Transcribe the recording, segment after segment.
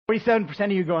47%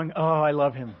 of you going, oh, I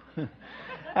love him.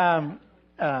 No,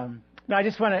 I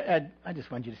just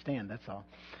want you to stand, that's all.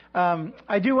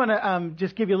 I do want to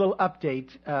just give you a little update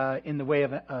in the way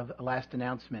of a last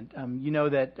announcement. You know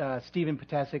that Stephen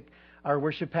Potasic, our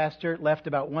worship pastor, left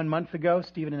about 1 month ago.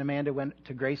 Stephen and Amanda went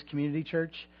to Grace Community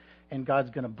Church, and God's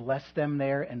going to bless them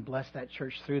there and bless that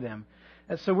church through them.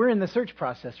 So we're in the search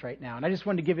process right now, and I just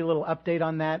wanted to give you a little update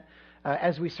on that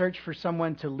as we search for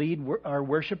someone to lead our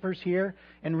worshipers here.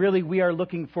 And really, we are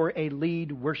looking for a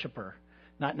lead worshiper,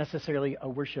 not necessarily a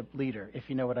worship leader, if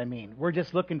you know what I mean. We're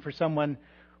just looking for someone,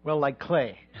 well, like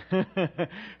Clay,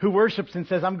 who worships and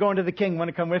says, I'm going to the King, want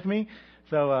to come with me?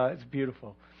 So it's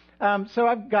beautiful. So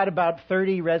I've got about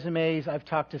 30 resumes. I've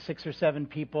talked to 6 or 7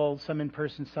 people, some in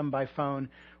person, some by phone.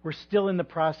 We're still in the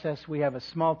process. We have a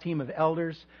small team of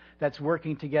elders that's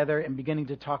working together and beginning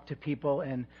to talk to people.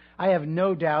 And I have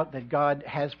no doubt that God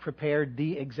has prepared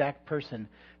the exact person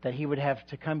that he would have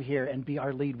to come here and be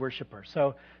our lead worshiper.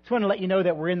 So just want to let you know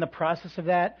that we're in the process of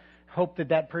that. Hope that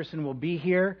that person will be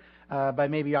here by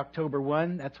maybe October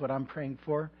 1. That's what I'm praying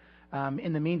for.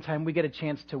 In the meantime, we get a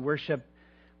chance to worship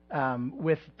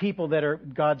with people that are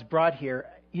God's brought here.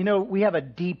 You know, we have a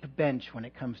deep bench when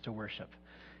it comes to worship.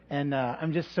 And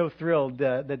I'm just so thrilled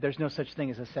that there's no such thing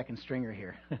as a second stringer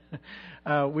here.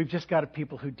 We've just got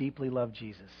people who deeply love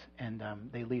Jesus, and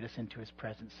they lead us into his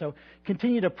presence. So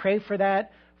continue to pray for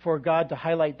that, for God to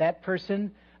highlight that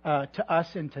person to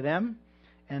us and to them.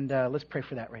 And let's pray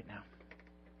for that right now.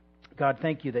 God,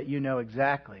 thank you that you know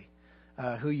exactly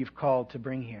who you've called to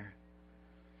bring here,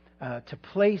 to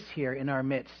place here in our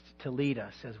midst to lead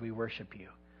us as we worship you.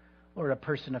 Lord, a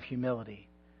person of humility,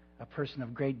 a person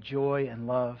of great joy and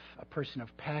love, a person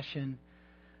of passion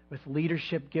with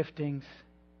leadership giftings,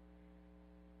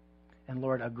 and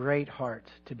Lord, a great heart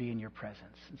to be in your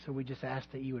presence. And so we just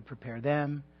ask that you would prepare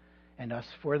them and us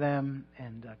for them,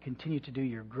 and continue to do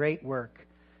your great work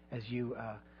as you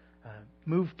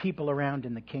move people around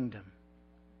in the kingdom.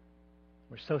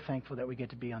 We're so thankful that we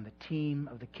get to be on the team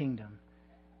of the kingdom,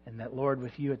 and that, Lord,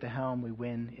 with you at the helm, we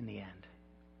win in the end.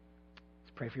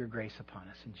 Let's pray for your grace upon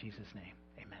us in Jesus' name.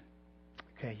 Amen.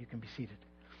 Okay, you can be seated.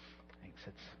 Thanks.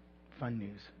 That's fun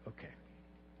news. Okay.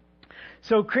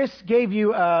 So Chris gave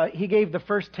you, he gave the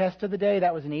first test of the day.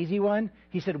 That was an easy one.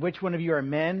 He said, which one of you are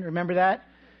men? Remember that?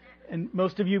 And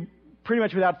most of you, pretty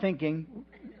much without thinking,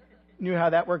 knew how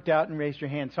that worked out and raised your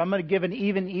hand. So I'm going to give an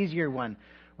even easier one.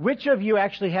 Which of you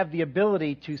actually have the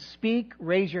ability to speak,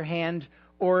 raise your hand,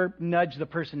 or nudge the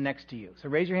person next to you? So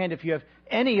raise your hand if you have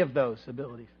any of those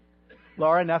abilities.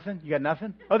 Laura, nothing? You got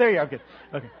nothing? Oh, there you are. Good.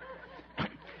 Okay.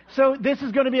 So this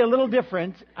is going to be a little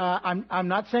different. I'm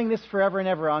not saying this forever and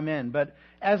ever, amen. But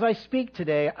as I speak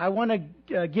today, I want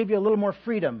to give you a little more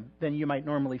freedom than you might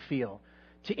normally feel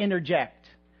to interject.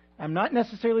 I'm not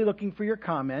necessarily looking for your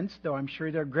comments, though I'm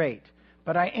sure they're great.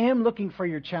 But I am looking for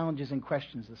your challenges and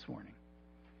questions this morning.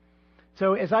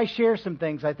 So as I share some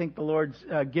things I think the Lord's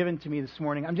given to me this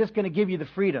morning, I'm just going to give you the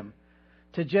freedom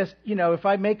to just, if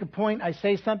I make a point, I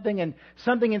say something, and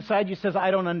something inside you says,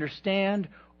 I don't understand,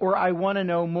 or I want to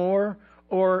know more,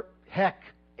 or heck,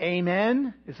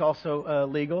 amen is also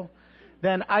legal,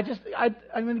 then I'm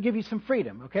going to give you some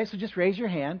freedom, okay? So just raise your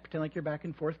hand, pretend like you're back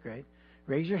in 4th grade.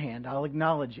 Raise your hand, I'll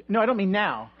acknowledge you. No, I don't mean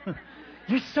now.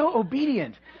 You're so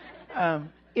obedient.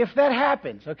 If that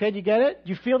happens, okay, do you get it? Do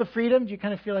you feel the freedom? Do you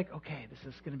kind of feel like, okay, this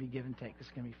is going to be give and take. This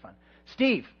is going to be fun.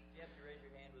 Steve. You have to raise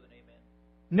your hand with an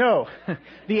No. amen.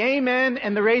 The amen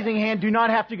and the raising hand do not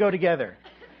have to go together.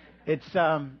 It's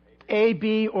A,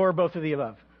 B, or both of the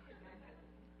above.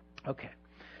 Okay.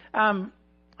 I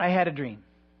had a dream.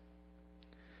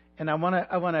 And I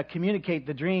want to communicate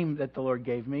the dream that the Lord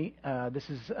gave me. This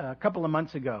is a couple of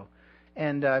months ago.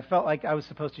 And I felt like I was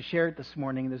supposed to share it this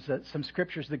morning. There's some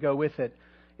scriptures that go with it.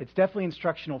 It's definitely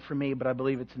instructional for me, but I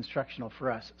believe it's instructional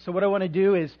for us. So what I want to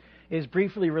do is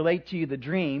briefly relate to you the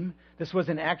dream. This was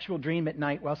an actual dream at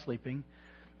night while sleeping.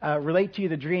 Relate to you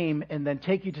the dream, and then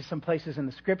take you to some places in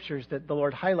the scriptures that the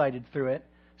Lord highlighted through it,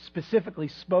 specifically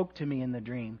spoke to me in the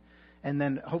dream, and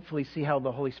then hopefully see how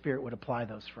the Holy Spirit would apply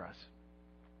those for us.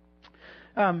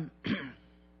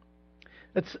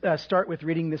 Let's start with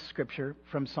reading this scripture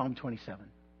from Psalm 27.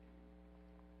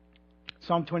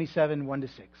 Psalm 27, 1-6.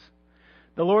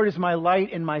 The Lord is my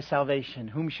light and my salvation.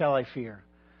 Whom shall I fear?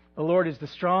 The Lord is the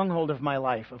stronghold of my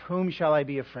life. Of whom shall I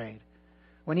be afraid?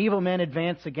 When evil men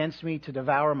advance against me to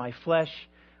devour my flesh,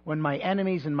 when my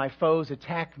enemies and my foes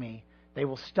attack me, they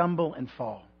will stumble and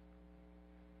fall.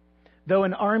 Though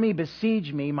an army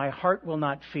besiege me, my heart will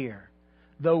not fear.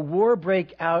 Though war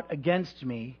break out against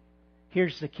me,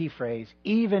 here's the key phrase,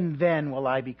 even then will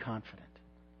I be confident.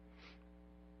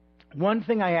 One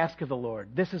thing I ask of the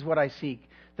Lord, this is what I seek,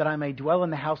 that I may dwell in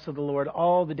the house of the Lord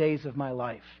all the days of my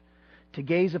life, to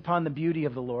gaze upon the beauty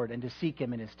of the Lord and to seek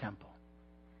him in his temple.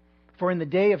 For in the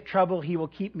day of trouble he will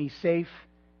keep me safe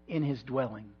in his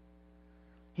dwelling.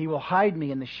 He will hide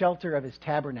me in the shelter of his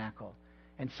tabernacle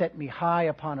and set me high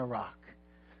upon a rock.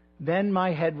 Then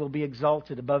my head will be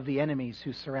exalted above the enemies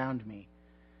who surround me.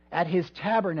 At his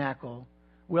tabernacle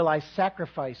will I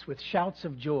sacrifice with shouts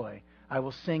of joy. I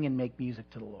will sing and make music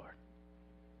to the Lord.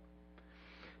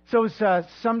 So it was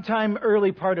sometime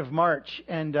early part of March,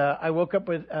 and I woke up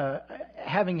with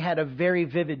having had a very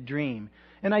vivid dream.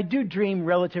 And I do dream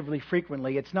relatively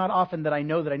frequently. It's not often that I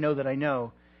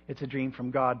know it's a dream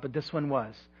from God, but this one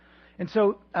was. And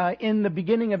so in the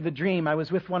beginning of the dream, I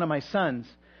was with one of my sons,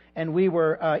 and we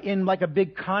were in like a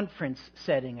big conference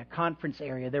setting, a conference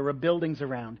area. There were buildings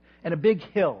around, and a big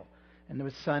hill, and it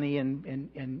was sunny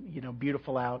and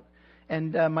beautiful out.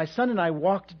 And my son and I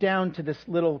walked down to this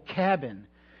little cabin,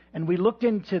 and we looked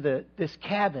into this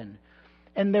cabin,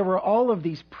 and there were all of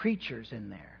these preachers in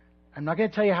there. I'm not going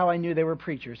to tell you how I knew they were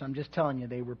preachers. I'm just telling you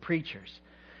they were preachers.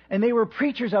 And they were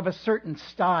preachers of a certain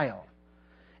style.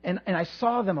 And I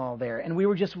saw them all there, and we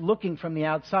were just looking from the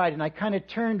outside, and I kind of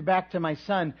turned back to my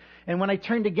son, and when I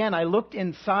turned again, I looked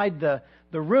inside the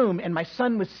room, and my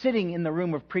son was sitting in the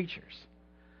room of preachers.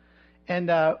 And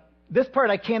this part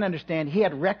I can't understand. He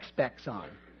had rec specs on.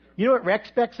 You know what rec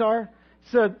specs are?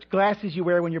 So glasses you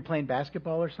wear when you're playing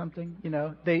basketball or something. You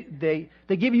know, they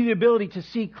give you the ability to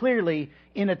see clearly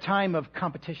in a time of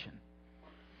competition.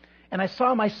 And I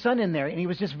saw my son in there, and he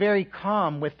was just very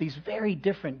calm with these very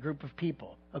different group of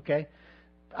people. Okay,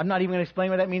 I'm not even going to explain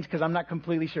what that means because I'm not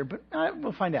completely sure, but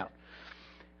we'll find out.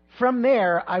 From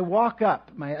there, I walk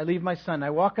up. I leave my son.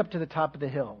 I walk up to the top of the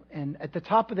hill, and at the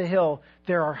top of the hill,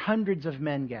 there are hundreds of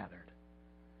men gathered.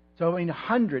 So, I mean,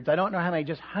 hundreds. I don't know how many,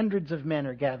 just hundreds of men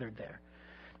are gathered there.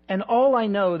 And all I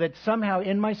know that somehow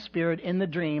in my spirit, in the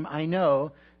dream, I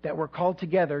know that we're called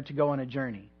together to go on a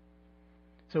journey.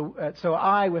 So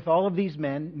I, with all of these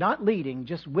men, not leading,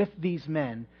 just with these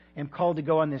men, am called to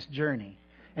go on this journey.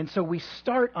 And so we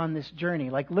start on this journey,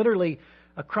 like literally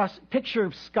across, picture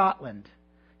of Scotland,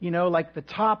 like the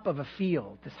top of a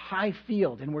field, this high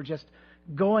field, and we're just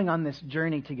going on this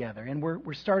journey together. And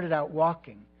we're started out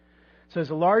walking. So there's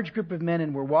a large group of men,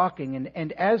 and we're walking,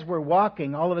 and as we're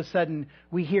walking, all of a sudden,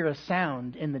 we hear a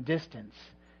sound in the distance,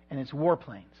 and it's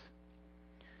warplanes.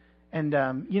 And,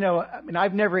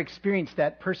 I've never experienced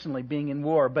that personally, being in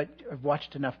war, but I've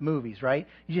watched enough movies, right?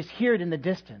 You just hear it in the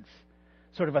distance,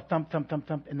 sort of a thump, thump, thump,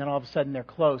 thump, and then all of a sudden they're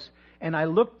close. And I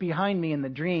looked behind me in the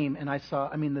dream, and I saw,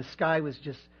 the sky was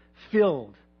just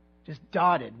filled, just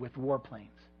dotted with warplanes.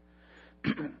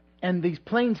 And these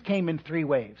planes came in 3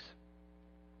 waves.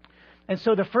 And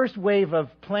so the first wave of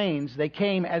planes, they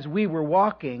came as we were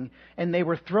walking, and they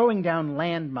were throwing down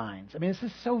landmines. This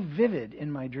is so vivid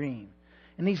in my dream.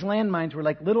 And these landmines were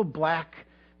like little black,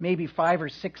 maybe 5 or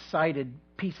 6-sided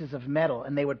pieces of metal,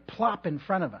 and they would plop in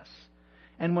front of us.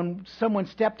 And when someone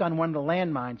stepped on one of the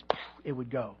landmines, it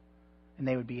would go, and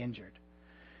they would be injured.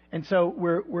 And so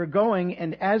we're going,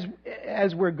 and as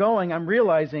we're going, I'm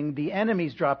realizing the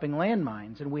enemy's dropping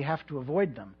landmines, and we have to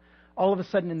avoid them. All of a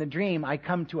sudden in the dream, I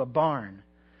come to a barn,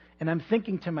 and I'm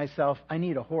thinking to myself, I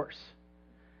need a horse.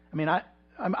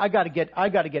 I got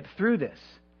to get through this.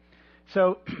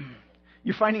 So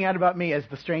you're finding out about me as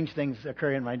the strange things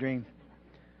occur in my dreams.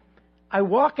 I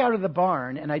walk out of the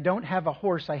barn, and I don't have a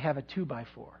horse. I have a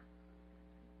 2x4.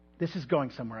 This is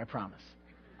going somewhere, I promise.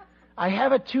 I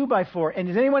have a 2x4, and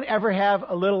does anyone ever have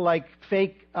a little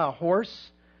fake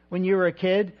horse when you were a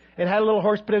kid? It had a little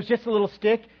horse, but it was just a little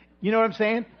stick. You know what I'm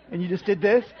saying? And you just did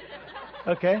this?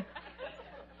 Okay.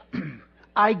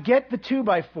 I get the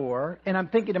 2x4, and I'm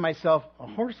thinking to myself, a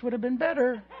horse would have been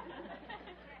better.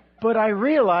 But I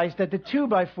realized that the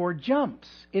 2x4 jumps.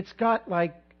 It's got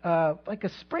like a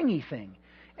springy thing.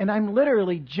 And I'm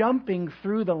literally jumping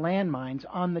through the landmines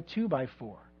on the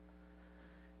 2x4.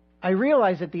 I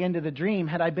realized at the end of the dream,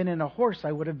 had I been in a horse,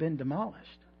 I would have been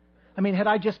demolished. Had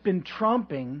I just been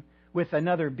tromping with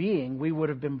another being, we would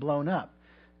have been blown up.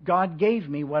 God gave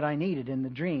me what I needed in the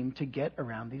dream to get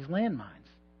around these landmines.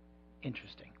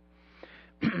 Interesting.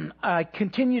 I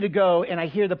continue to go, and I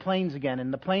hear the planes again.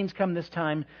 And the planes come this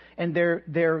time, and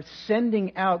they're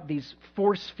sending out these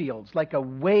force fields, like a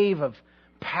wave of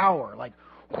power. Like,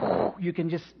 you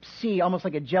can just see almost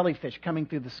like a jellyfish coming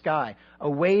through the sky. A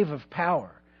wave of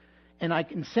power. And I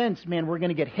can sense, man, we're going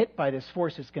to get hit by this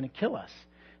force. It's going to kill us.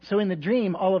 So in the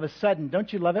dream, all of a sudden,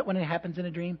 don't you love it when it happens in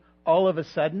a dream? All of a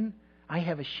sudden, I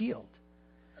have a shield.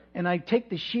 And I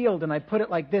take the shield and I put it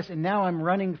like this, and now I'm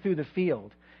running through the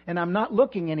field. And I'm not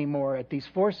looking anymore at these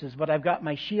forces, but I've got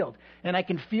my shield. And I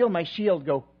can feel my shield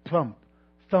go thump,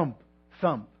 thump,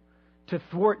 thump to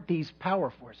thwart these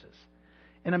power forces.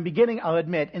 And I'm beginning, I'll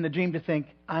admit, in the dream to think,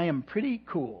 I am pretty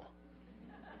cool.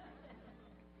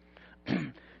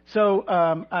 So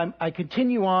I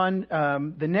continue on.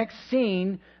 The next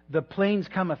scene, the planes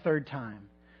come a third time.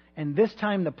 And this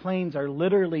time the planes are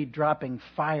literally dropping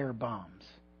fire bombs.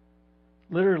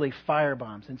 Literally fire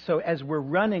bombs. And so as we're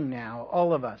running now,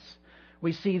 all of us,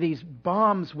 we see these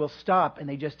bombs will stop and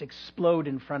they just explode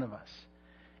in front of us.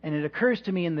 And it occurs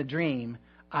to me in the dream,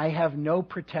 I have no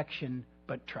protection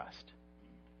but trust.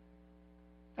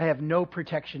 I have no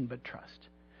protection but trust.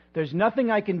 There's nothing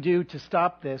I can do to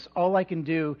stop this. All I can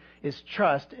do is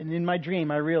trust. And in my dream,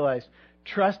 I realized,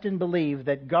 trust and believe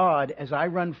that God, as I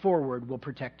run forward, will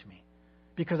protect me.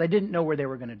 Because I didn't know where they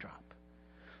were going to drop.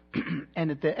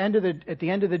 And at the end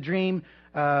of the dream,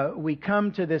 we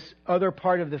come to this other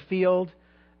part of the field.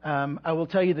 I will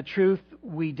tell you the truth.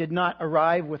 We did not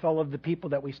arrive with all of the people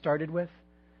that we started with.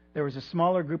 There was a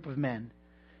smaller group of men.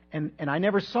 And I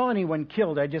never saw anyone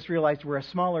killed. I just realized we're a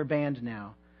smaller band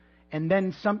now. And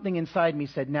then something inside me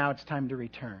said, now it's time to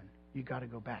return. You got to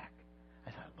go back.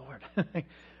 I thought, Lord,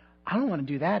 I don't want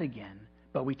to do that again.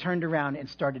 But we turned around and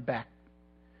started back.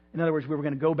 In other words, we were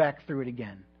going to go back through it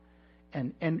again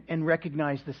and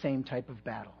recognize the same type of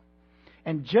battle.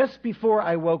 And just before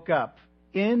I woke up,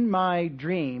 in my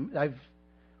dream, I've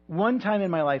one time in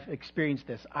my life experienced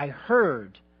this. I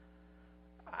heard,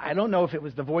 I don't know if it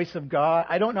was the voice of God.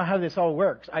 I don't know how this all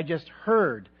works. I just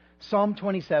heard Psalm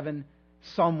 27,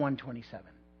 Psalm 127.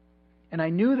 And I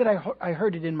knew that I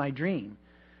heard it in my dream.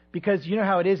 Because you know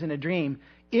how it is in a dream.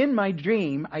 In my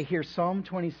dream, I hear Psalm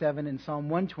 27 and Psalm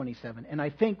 127. And I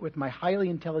think with my highly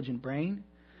intelligent brain,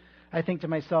 I think to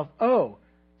myself,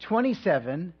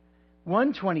 27,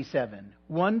 127,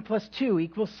 1 plus 2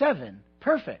 equals 7.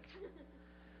 Perfect.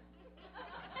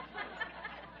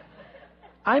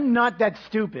 I'm not that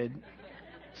stupid.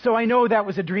 So I know that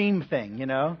was a dream thing, you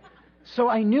know. So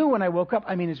I knew when I woke up,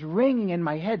 it's ringing in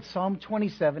my head, Psalm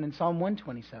 27 and Psalm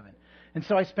 127. And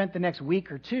so I spent the next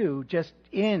week or two just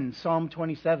in Psalm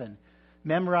 27,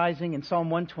 memorizing in Psalm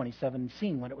 127 and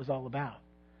seeing what it was all about.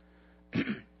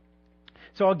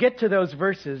 So I'll get to those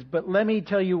verses, but let me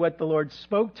tell you what the Lord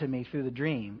spoke to me through the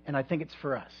dream, and I think it's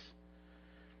for us.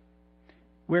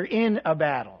 We're in a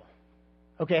battle.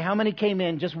 Okay, how many came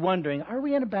in just wondering, are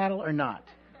we in a battle or not?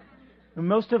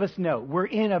 Most of us know we're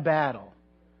in a battle.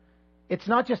 It's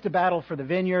not just a battle for the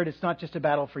vineyard. It's not just a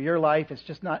battle for your life.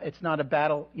 It's not a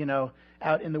battle,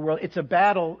 out in the world. It's a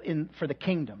battle for the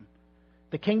kingdom.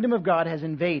 The kingdom of God has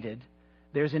invaded.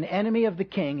 There's an enemy of the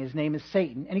king. His name is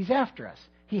Satan, and he's after us.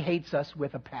 He hates us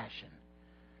with a passion.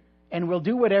 And will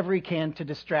do whatever he can to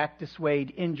distract,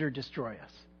 dissuade, injure, destroy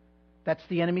us. That's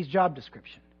the enemy's job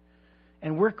description.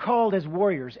 And we're called as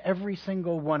warriors, every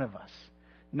single one of us.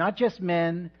 Not just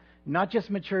men, not just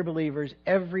mature believers,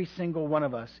 every single one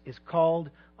of us is called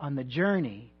on the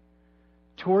journey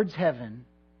towards heaven,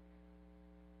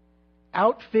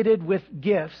 outfitted with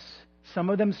gifts, some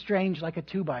of them strange like a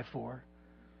 2x4,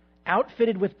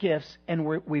 outfitted with gifts, and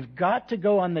we've got to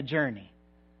go on the journey.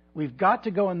 We've got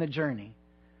to go on the journey.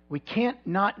 We can't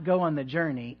not go on the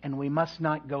journey, and we must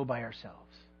not go by ourselves.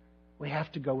 We have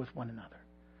to go with one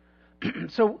another.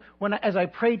 So as I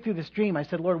prayed through this dream, I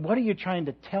said, Lord, what are you trying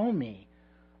to tell me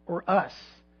or us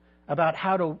about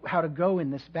how to go in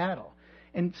this battle?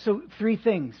 And so 3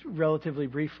 things relatively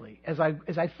briefly. As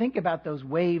I think about those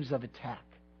waves of attack,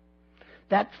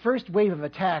 that first wave of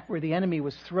attack where the enemy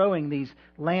was throwing these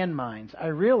landmines, I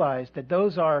realized that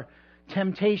those are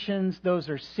temptations, those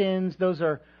are sins, those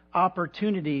are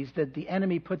opportunities that the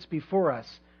enemy puts before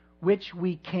us, which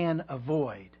we can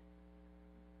avoid.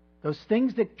 Those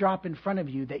things that drop in front of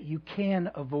you that you can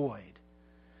avoid.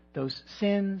 Those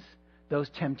sins, those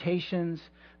temptations,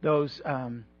 those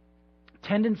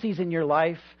tendencies in your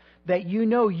life that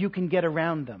you can get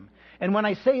around them. And when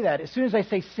I say that, as soon as I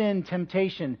say sin,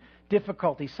 temptation,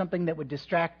 difficulty, something that would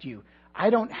distract you,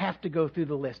 I don't have to go through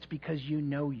the list because you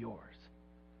know yours.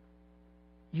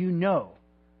 You know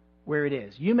where it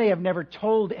is. You may have never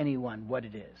told anyone what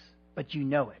it is, but you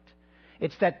know it.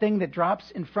 It's that thing that drops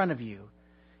in front of you,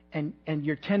 and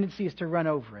your tendency is to run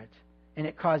over it, and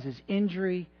it causes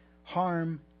injury,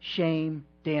 harm, shame,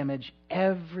 damage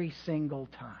every single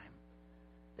time.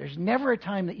 There's never a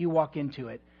time that you walk into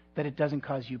it that it doesn't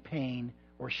cause you pain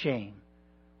or shame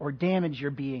or damage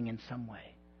your being in some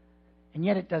way. And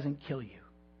yet it doesn't kill you.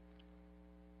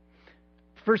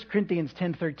 1 Corinthians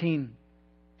 10:13,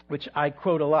 which I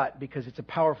quote a lot because it's a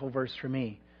powerful verse for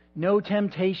me. No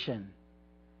temptation.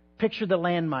 Picture the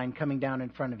landmine coming down in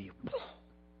front of you.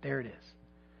 There it is.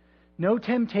 No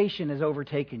temptation has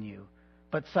overtaken you,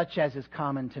 but such as is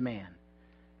common to man.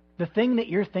 The thing that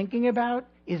you're thinking about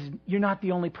is you're not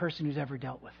the only person who's ever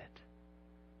dealt with it.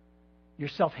 Your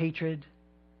self-hatred,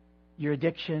 your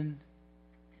addiction,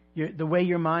 the way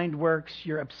your mind works,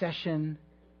 your obsession,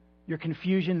 your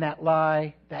confusion, that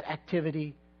lie, that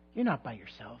activity. You're not by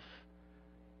yourself.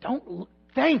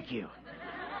 Thank you.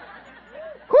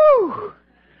 Whew!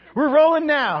 We're rolling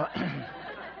now.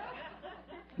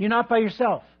 You're not by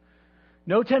yourself.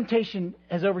 No temptation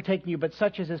has overtaken you, but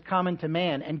such as is common to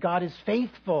man, and God is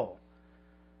faithful.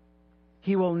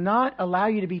 He will not allow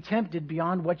you to be tempted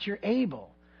beyond what you're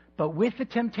able, but with the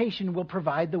temptation will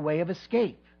provide the way of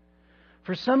escape.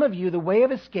 For some of you, the way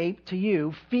of escape to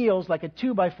you feels like a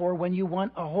 2x4 when you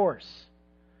want a horse.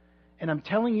 And I'm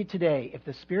telling you today, if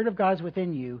the Spirit of God is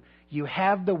within you, you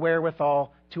have the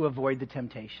wherewithal to avoid the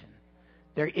temptation.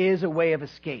 There is a way of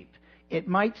escape. It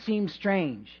might seem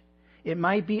strange. It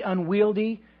might be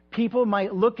unwieldy. People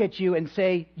might look at you and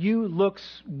say, you look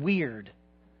weird,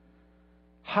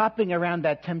 hopping around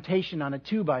that temptation on a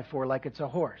 2x4 like it's a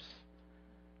horse.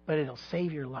 But it'll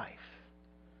save your life.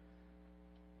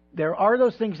 There are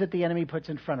those things that the enemy puts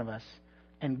in front of us,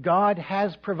 and God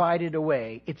has provided a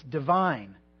way. It's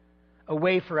divine. A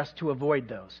way for us to avoid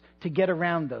those, to get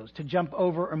around those, to jump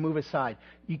over or move aside.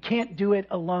 You can't do it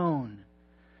alone.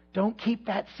 Don't keep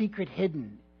that secret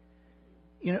hidden.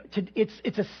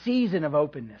 It's a season of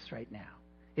openness right now.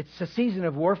 It's a season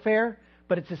of warfare,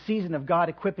 but it's a season of God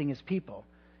equipping His people.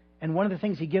 And one of the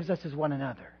things He gives us is one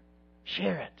another.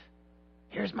 Share it.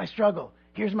 Here's my struggle.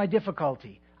 Here's my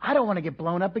difficulty. I don't want to get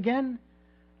blown up again.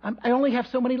 I only have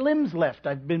so many limbs left.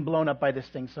 I've been blown up by this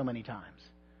thing so many times.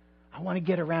 I want to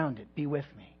get around it. Be with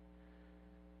me.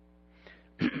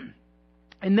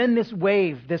 And then this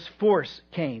wave, this force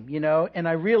came, and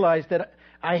I realized that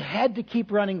I had to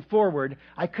keep running forward.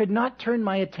 I could not turn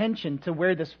my attention to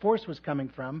where this force was coming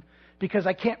from because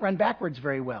I can't run backwards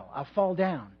very well. I'll fall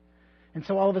down. And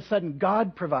so all of a sudden,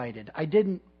 God provided. I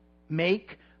didn't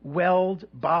make, weld,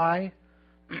 buy.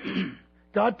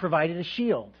 God provided a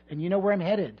shield. And you know where I'm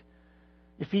headed.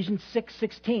 Ephesians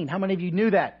 6:16. How many of you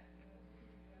knew that?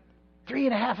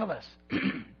 3.5 of us.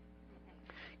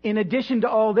 In addition to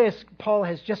all this, Paul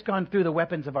has just gone through the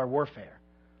weapons of our warfare.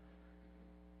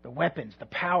 The weapons, the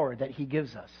power that He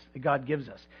gives us, that God gives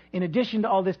us. In addition to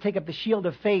all this, take up the shield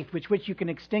of faith, with which you can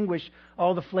extinguish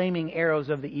all the flaming arrows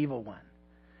of the evil one.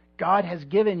 God has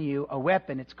given you a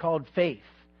weapon. It's called faith.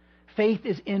 Faith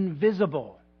is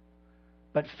invisible,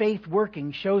 but faith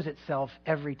working shows itself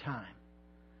every time.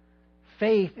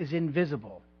 Faith is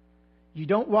invisible. You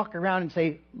don't walk around and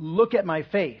say, look at my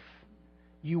faith.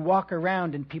 You walk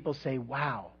around and people say,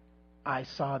 wow, I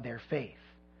saw their faith.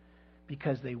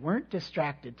 Because they weren't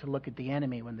distracted to look at the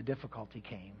enemy when the difficulty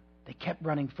came. They kept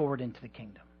running forward into the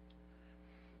kingdom.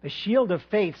 The shield of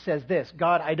faith says this: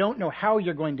 God, I don't know how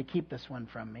you're going to keep this one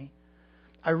from me.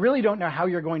 I really don't know how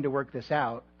you're going to work this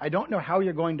out. I don't know how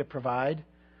you're going to provide.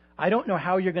 I don't know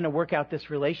how you're going to work out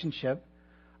this relationship.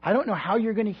 I don't know how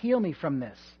you're going to heal me from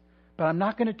this. But I'm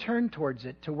not going to turn towards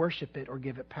it to worship it or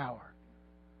give it power.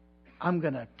 I'm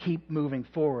going to keep moving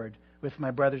forward with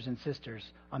my brothers and sisters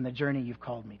on the journey you've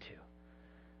called me to.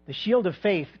 The shield of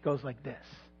faith goes like this,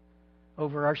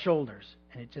 over our shoulders.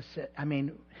 And it just said,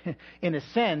 in a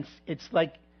sense, it's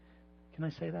like, can I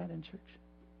say that in church?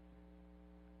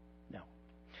 No.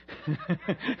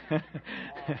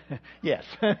 Yes.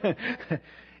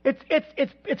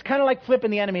 It's kind of like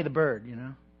flipping the enemy the bird,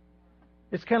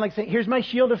 It's kind of like saying, here's my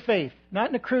shield of faith. Not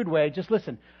in a crude way, just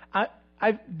listen.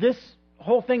 This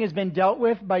whole thing has been dealt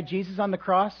with by Jesus on the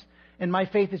cross, and my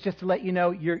faith is just to let you know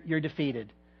you're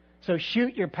defeated. So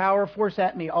shoot your power force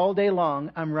at me all day long.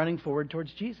 I'm running forward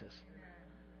towards Jesus.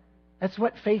 That's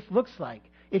what faith looks like.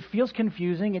 It feels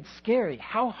confusing. It's scary.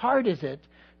 How hard is it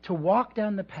to walk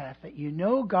down the path that you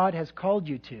know God has called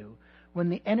you to when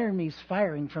the enemy's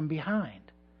firing from behind?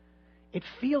 It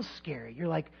feels scary. You're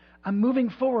like, I'm moving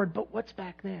forward, but what's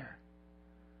back there?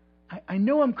 I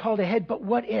know I'm called ahead, but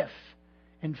what if?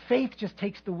 And faith just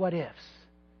takes the what ifs.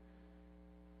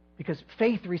 Because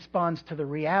faith responds to the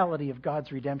reality of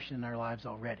God's redemption in our lives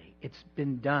already. It's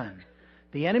been done.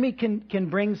 The enemy can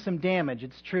bring some damage,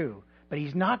 it's true, but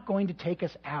he's not going to take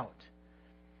us out.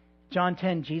 John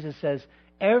 10, Jesus says,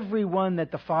 everyone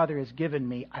that the Father has given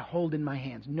me, I hold in my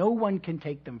hands. No one can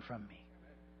take them from me.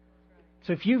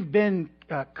 So if you've been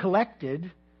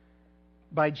collected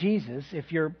by Jesus,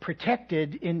 if you're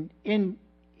protected in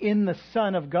the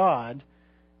Son of God,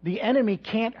 the enemy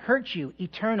can't hurt you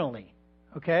eternally.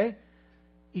 Okay?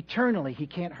 Eternally, he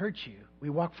can't hurt you. We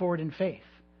walk forward in faith.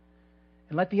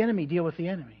 And let the enemy deal with the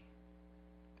enemy.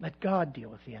 Let God deal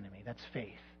with the enemy. That's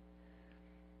faith.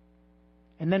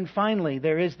 And then finally,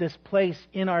 there is this place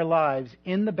in our lives,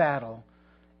 in the battle,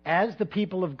 as the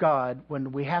people of God,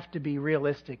 when we have to be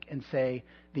realistic and say,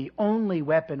 the only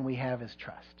weapon we have is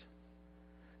trust.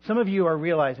 Some of you are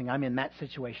realizing I'm in that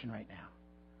situation right now.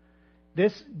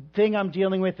 This thing I'm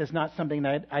dealing with is not something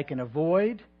that I can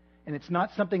avoid, and it's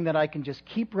not something that I can just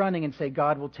keep running and say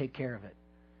God will take care of it.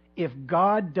 If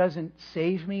God doesn't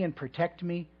save me and protect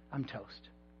me, I'm toast.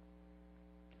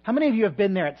 How many of you have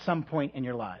been there at some point in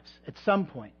your lives? At some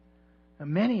point. Now,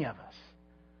 many of us.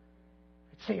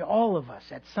 I'd say all of us.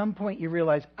 At some point you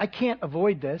realize, I can't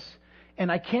avoid this,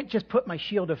 and I can't just put my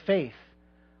shield of faith.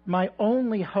 My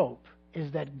only hope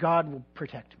is that God will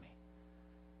protect me.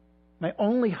 My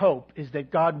only hope is that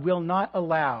God will not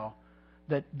allow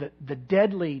the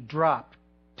deadly drop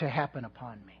to happen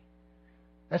upon me.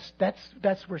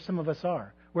 That's where some of us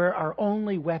are, where our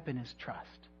only weapon is trust.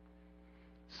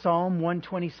 Psalm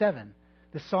 127,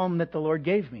 the psalm that the Lord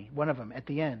gave me, one of them at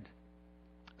the end.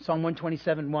 Psalm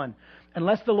 127:1.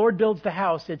 Unless the Lord builds the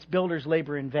house, its builders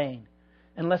labor in vain.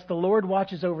 Unless the Lord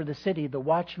watches over the city, the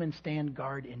watchmen stand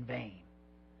guard in vain.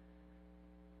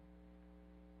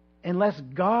 Unless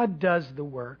God does the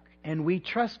work, and we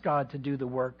trust God to do the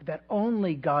work that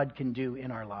only God can do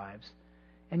in our lives.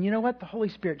 And you know what? The Holy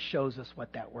Spirit shows us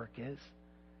what that work is.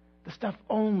 The stuff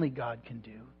only God can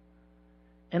do.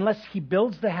 Unless He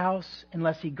builds the house,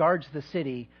 unless He guards the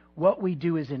city, what we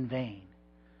do is in vain.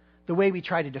 The way we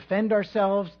try to defend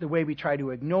ourselves, the way we try to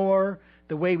ignore,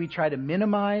 the way we try to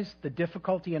minimize the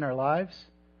difficulty in our lives,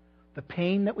 the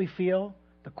pain that we feel,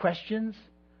 the questions,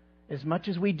 as much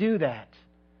as we do that,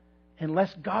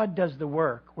 unless God does the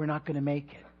work, we're not going to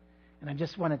make it. And I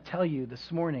just want to tell you this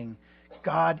morning,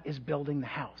 God is building the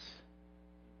house.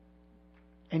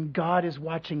 And God is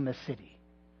watching the city.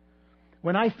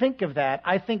 When I think of that,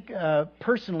 I think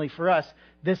personally for us,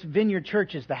 this Vineyard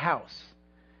Church is the house.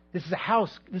 This is a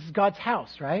house. This is God's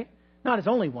house, right? Not His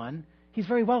only one. He's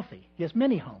very wealthy. He has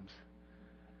many homes.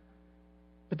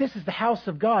 But this is the house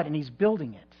of God, and He's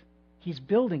building it. He's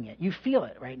building it. You feel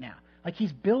it right now. Like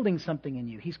He's building something in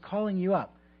you. He's calling you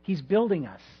up. He's building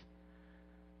us.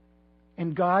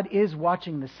 And God is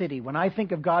watching the city. When I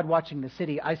think of God watching the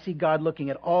city, I see God looking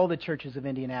at all the churches of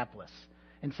Indianapolis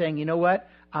and saying, you know what?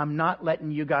 I'm not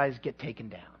letting you guys get taken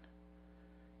down.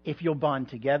 If you'll bond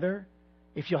together,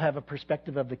 if you'll have a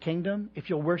perspective of the kingdom, if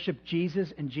you'll worship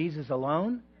Jesus and Jesus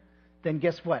alone, then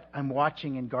guess what? I'm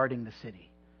watching and guarding the city.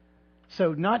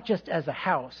 So not just as a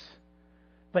house,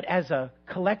 but as a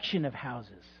collection of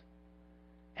houses,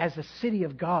 as a city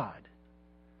of God,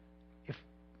 if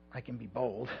I can be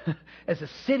bold, as a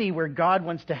city where God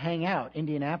wants to hang out,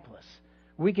 Indianapolis,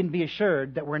 we can be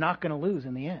assured that we're not going to lose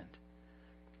in the end.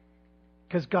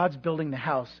 Because God's building the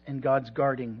house and God's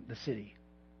guarding the city.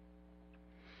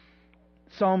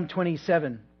 Psalm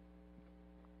 27.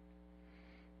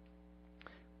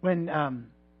 When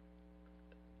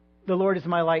the Lord is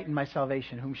my light and my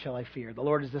salvation, whom shall I fear? The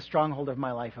Lord is the stronghold of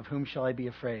my life, of whom shall I be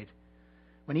afraid?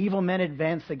 When evil men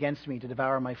advance against me to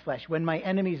devour my flesh, when my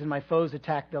enemies and my foes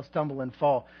attack, they'll stumble and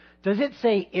fall. Does it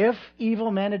say if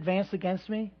evil men advance against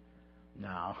me?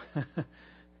 No.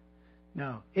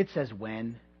 No. It says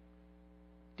when.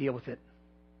 Deal with it.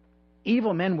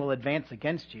 Evil men will advance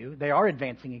against you. They are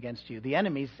advancing against you. The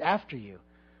enemy's after you.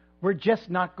 We're just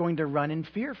not going to run in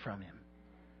fear from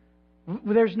him.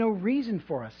 There's no reason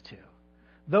for us to.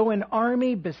 Though an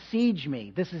army besiege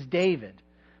me, this is David.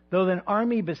 Though an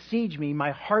army besiege me,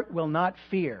 my heart will not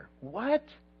fear. What?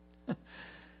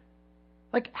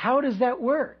 Like, how does that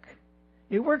work?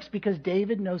 It works because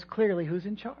David knows clearly who's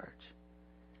in charge.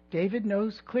 David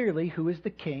knows clearly who is the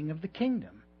king of the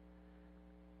kingdom.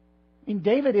 I mean,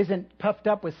 David isn't puffed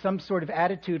up with some sort of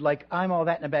attitude like, I'm all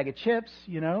that in a bag of chips,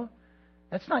 you know.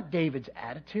 That's not David's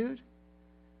attitude.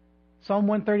 Psalm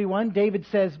 131, David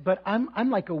says, but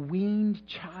I'm like a weaned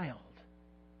child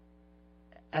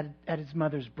at his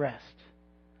mother's breast.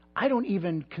 I don't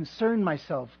even concern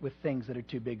myself with things that are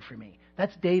too big for me.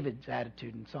 That's David's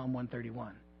attitude in Psalm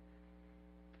 131.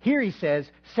 Here he says,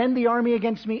 send the army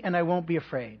against me and I won't be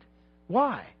afraid.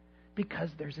 Why? Because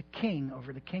there's a king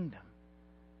over the kingdom.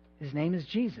 His name is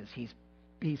Jesus.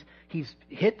 He's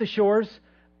hit the shores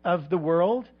of the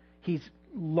world. He's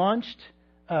launched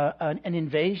an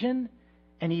invasion,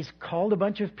 and he's called a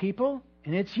bunch of people,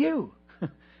 and it's you,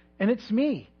 and it's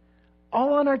me,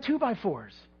 all on our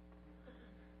 2x4s,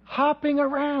 hopping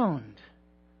around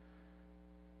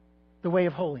the way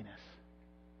of holiness,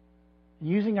 and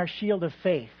using our shield of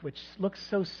faith, which looks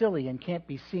so silly and can't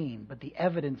be seen, but the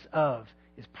evidence of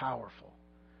is powerful.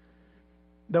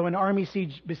 Though an army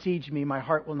besiege me, my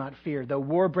heart will not fear. Though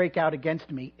war break out against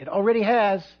me, it already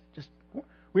has.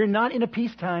 We're not in a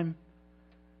peacetime.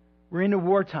 We're in a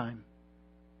wartime.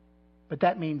 But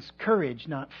that means courage,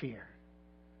 not fear.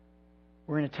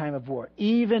 We're in a time of war.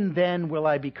 Even then will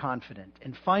I be confident.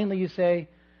 And finally you say,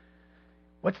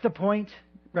 what's the point?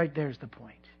 Right there's the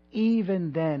point.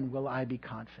 Even then will I be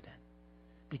confident.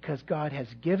 Because God has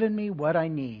given me what I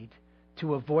need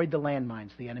to avoid the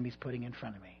landmines the enemy's putting in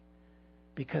front of me.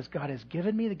 Because God has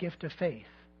given me the gift of faith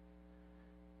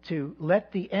to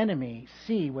let the enemy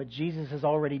see what Jesus has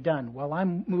already done while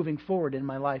I'm moving forward in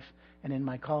my life and in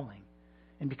my calling.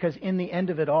 And because in the end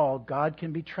of it all, God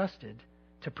can be trusted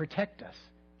to protect us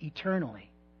eternally.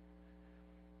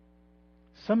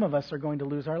 Some of us are going to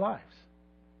lose our lives.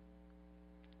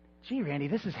 Gee, Randy,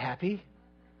 this is happy.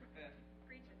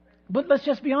 But let's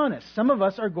just be honest. Some of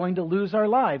us are going to lose our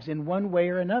lives in one way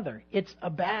or another. It's a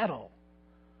battle.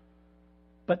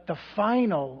 But the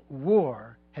final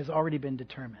war has already been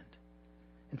determined.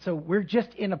 And so we're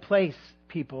just in a place,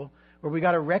 people, where we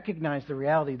got to recognize the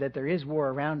reality that there is war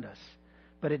around us.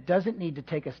 But it doesn't need to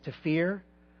take us to fear,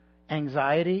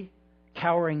 anxiety,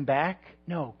 cowering back.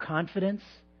 No, confidence.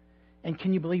 And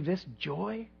can you believe this?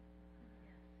 Joy.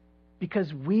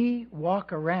 Because we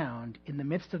walk around in the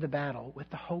midst of the battle with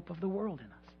the hope of the world in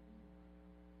us.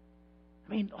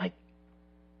 I mean, like,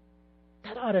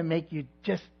 that ought to make you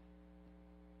just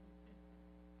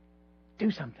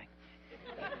do something.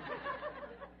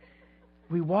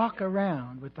 We walk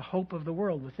around with the hope of the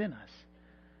world within us.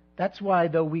 That's why,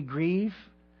 though we grieve,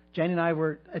 Jen and I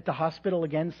were at the hospital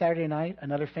again Saturday night.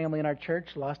 Another family in our church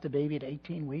lost a baby at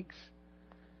 18 weeks.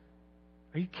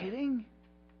 Are you kidding?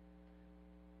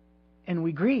 And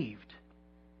we grieved.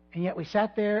 And yet we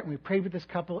sat there and we prayed with this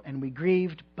couple and we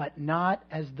grieved, but not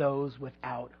as those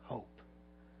without hope.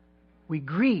 We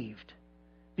grieved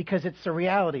because it's a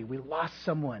reality. We lost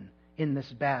someone in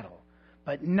this battle,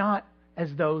 but not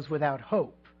as those without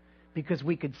hope. Because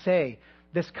we could say,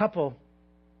 this couple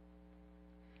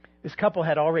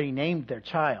had already named their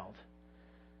child.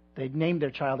 They'd named their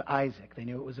child Isaac. They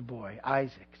knew it was a boy.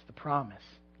 Isaac's the promise.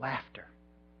 Laughter.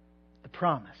 The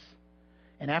promise.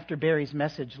 And after Barry's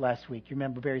message last week, you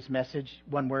remember Barry's message?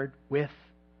 One word, with.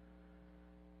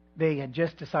 They had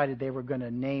just decided they were going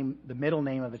to name, the middle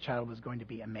name of the child was going to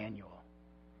be Emmanuel.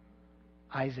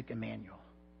 Isaac Emmanuel.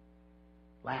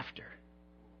 Laughter.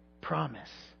 Promise.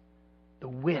 The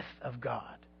with of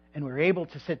God. And we're able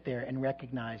to sit there and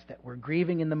recognize that we're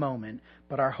grieving in the moment,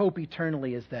 but our hope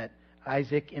eternally is that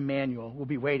Isaac Emmanuel will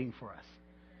be waiting for us.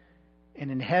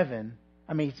 And in heaven,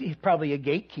 I mean, he's probably a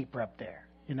gatekeeper up there,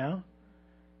 you know?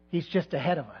 He's just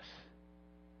ahead of us.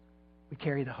 We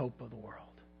carry the hope of the world.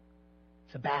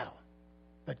 It's a battle,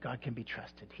 but God can be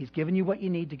trusted. He's given you what you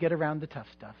need to get around the tough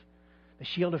stuff. The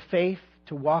shield of faith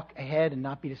to walk ahead and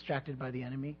not be distracted by the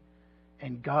enemy.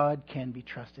 And God can be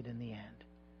trusted in the end.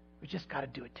 We just got to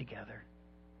do it together.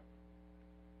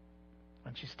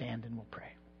 Why don't you stand and we'll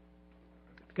pray.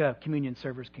 Communion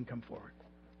servers can come forward.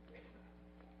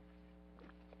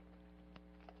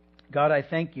 God, I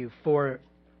thank you for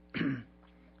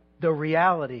the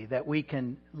reality that we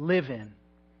can live in.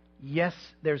 Yes,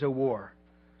 there's a war.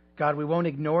 God, we won't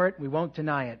ignore it, we won't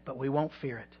deny it, but we won't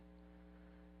fear it.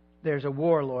 There's a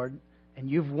war, Lord, and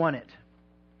you've won it.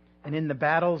 And in the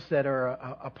battles that are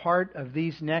a part of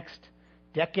these next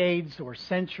decades or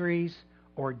centuries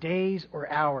or days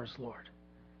or hours, Lord,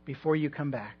 before you come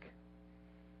back,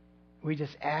 we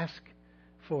just ask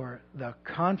for the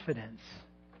confidence,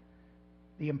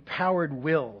 the empowered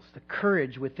wills, the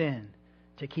courage within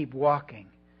to keep walking,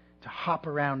 to hop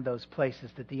around those places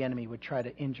that the enemy would try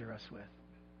to injure us with,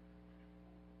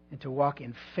 and to walk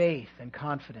in faith and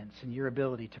confidence in your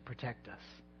ability to protect us.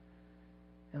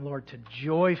 And Lord, to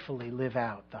joyfully live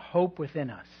out the hope within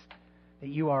us that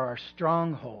you are our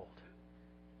stronghold.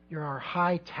 You're our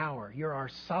high tower. You're our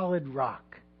solid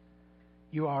rock.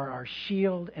 You are our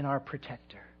shield and our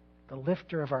protector, the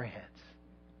lifter of our heads.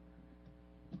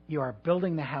 You are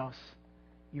building the house.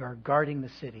 You are guarding the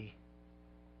city.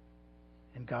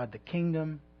 And God, the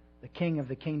kingdom, the King of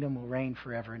the kingdom will reign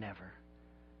forever and ever.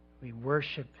 We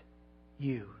worship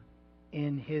you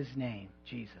in his name,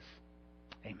 Jesus.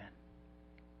 Amen.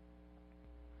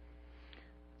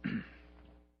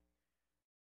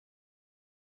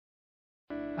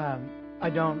 I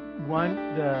don't want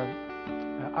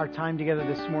our time together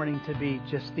this morning to be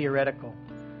just theoretical.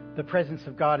 The presence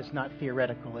of God is not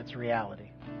theoretical, it's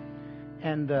reality.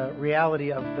 And the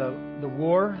reality of the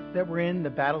war that we're in, the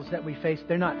battles that we face,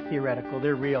 they're not theoretical,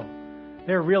 they're real.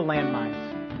 They're real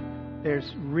landmines.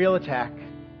 There's real attack,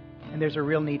 and there's a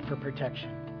real need for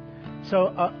protection.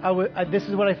 So this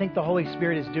is what I think the Holy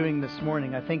Spirit is doing this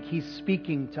morning. I think He's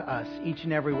speaking to us, each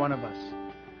and every one of us.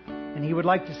 And He would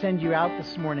like to send you out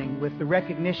this morning with the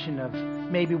recognition of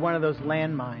maybe one of those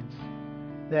landmines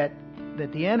that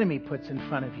the enemy puts in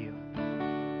front of you.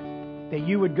 That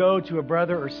you would go to a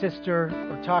brother or sister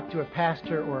or talk to a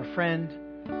pastor or a friend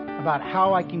about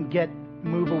how I can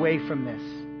move away from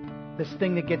this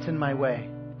thing that gets in my way.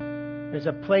 There's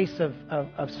a place of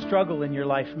struggle in your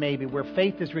life maybe where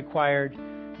faith is required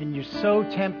and you're so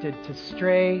tempted to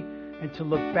stray and to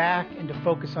look back and to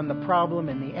focus on the problem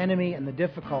and the enemy and the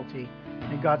difficulty,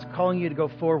 and God's calling you to go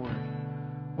forward.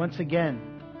 Once again,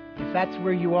 if that's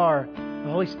where you are, the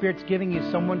Holy Spirit's giving you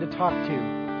someone to talk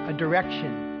to, a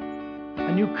direction,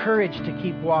 a new courage to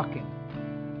keep walking.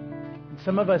 And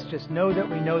some of us just know that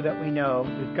we know that we know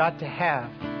we've got to have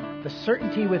the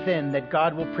certainty within that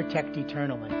God will protect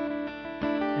eternally.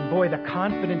 And boy, the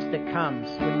confidence that comes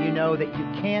when you know that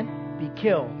you can't be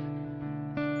killed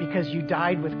because you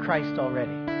died with Christ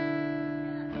already.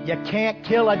 You can't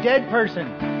kill a dead person.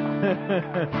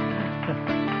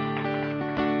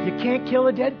 You can't kill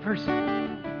a dead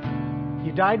person.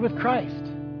 You died with Christ.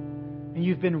 And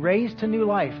you've been raised to new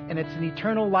life. And it's an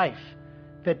eternal life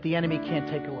that the enemy can't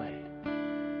take away.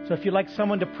 So if you'd like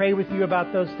someone to pray with you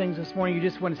about those things this morning, you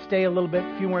just want to stay a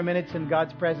few more minutes in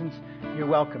God's presence, you're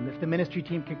welcome. If the ministry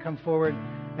team can come forward,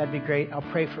 that'd be great. I'll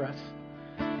pray for us.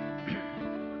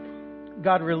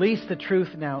 God, release the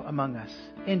truth now among us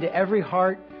into every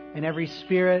heart and every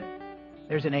spirit.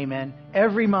 There's an amen.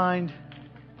 Every mind.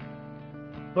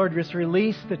 Lord, just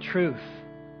release the truth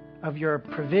of your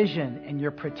provision and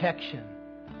your protection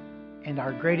and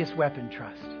our greatest weapon,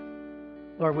 trust.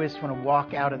 Lord, we just want to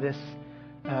walk out of this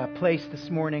place this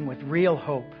morning with real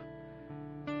hope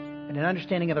and an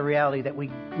understanding of the reality that we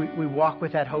walk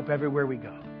with that hope everywhere we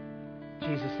go.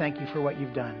 Jesus, thank you for what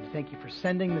you've done. Thank you for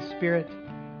sending the Spirit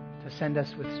to send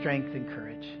us with strength and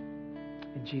courage.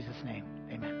 In Jesus' name,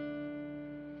 amen.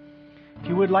 If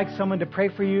you would like someone to pray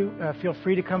for you, feel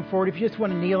free to come forward. If you just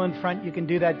want to kneel in front, you can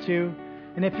do that too.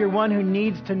 And if you're one who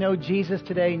needs to know Jesus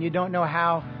today and you don't know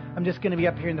how, I'm just going to be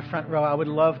up here in the front row. I would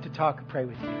love to talk and pray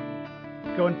with you.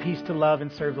 Go in peace to love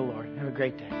and serve the Lord. Have a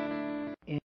great day.